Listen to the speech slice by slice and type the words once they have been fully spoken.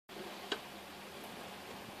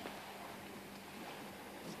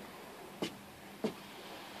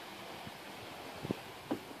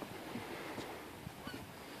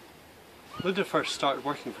Linda first started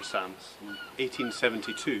working for SAMS in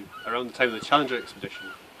 1872, around the time of the Challenger expedition.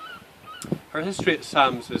 Her history at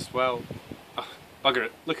SAMS is, well, bugger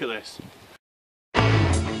it, look at this.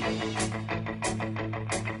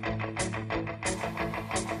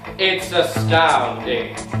 It's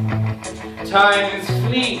astounding. Time is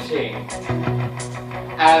fleeting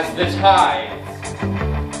as the tides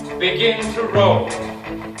begin to roll.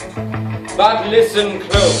 But listen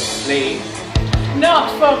closely.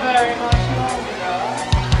 Not for very much longer.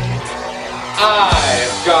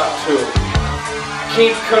 I've got to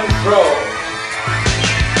keep control.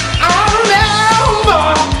 I remember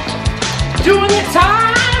doing the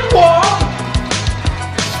time warp,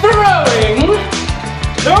 throwing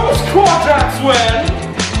those quadrats when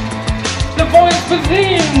the voice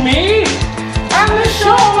within me and the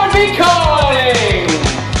show would be calling.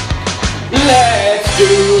 Let's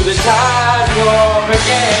do the time warp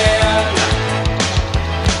again.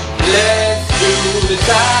 Let's do the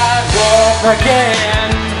time warp again.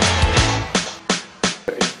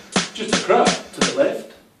 Just a crab to the left.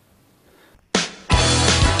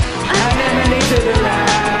 And then to the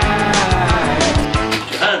right.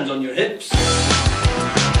 Put your hands on your hips.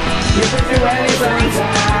 You put your wellies on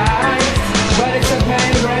tight, but it's a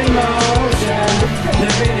penguin motion. The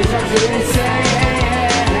beat drives you insane.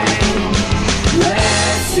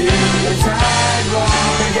 Let's do the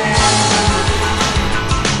sidewalk again.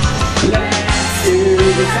 Let's do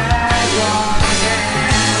the sidewalk again.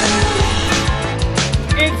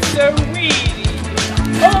 It's so weedy.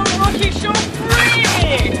 Oh, look, he's so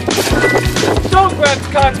pretty. Dogwebs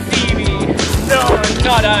can't see me. No,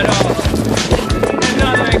 not at all.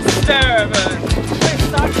 Another experiment with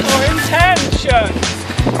such more intentions.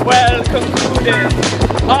 Well concluded.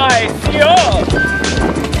 I see all.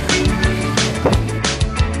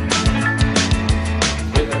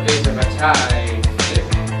 With a bit of a tide slip,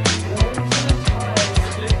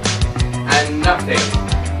 and nothing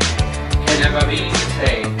can ever be the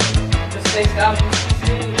same. Just stay down,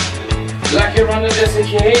 like you're on a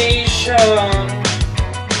desiccation.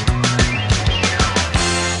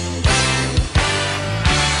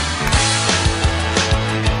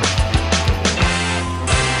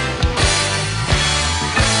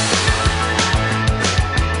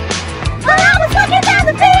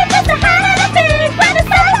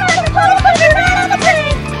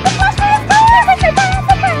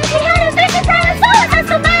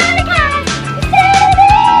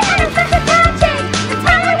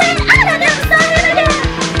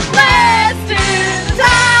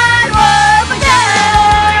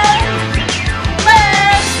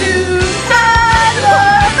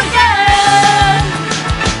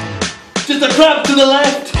 Just a crab to the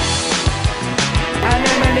left. And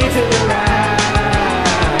then my knee to the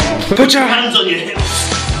right. Put your hands on your hips.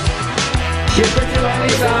 You put your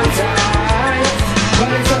wellies on tight,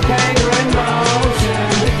 but it's a penguin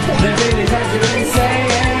motion. The beat drives you insane.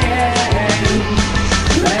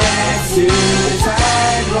 Let's do the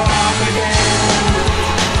sidewalk again.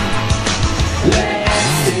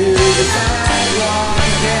 Let's do the sidewalk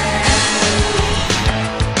again.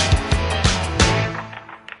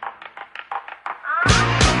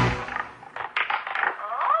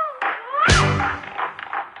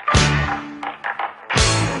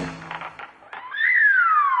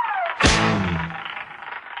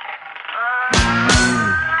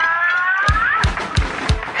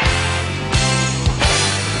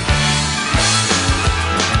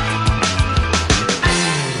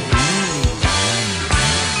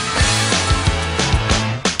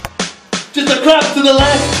 Just a crab to the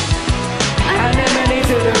left. And then my knee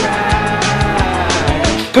to the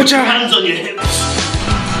right. Put your hands on your hips.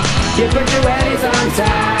 You put your wellies on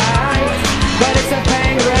tight.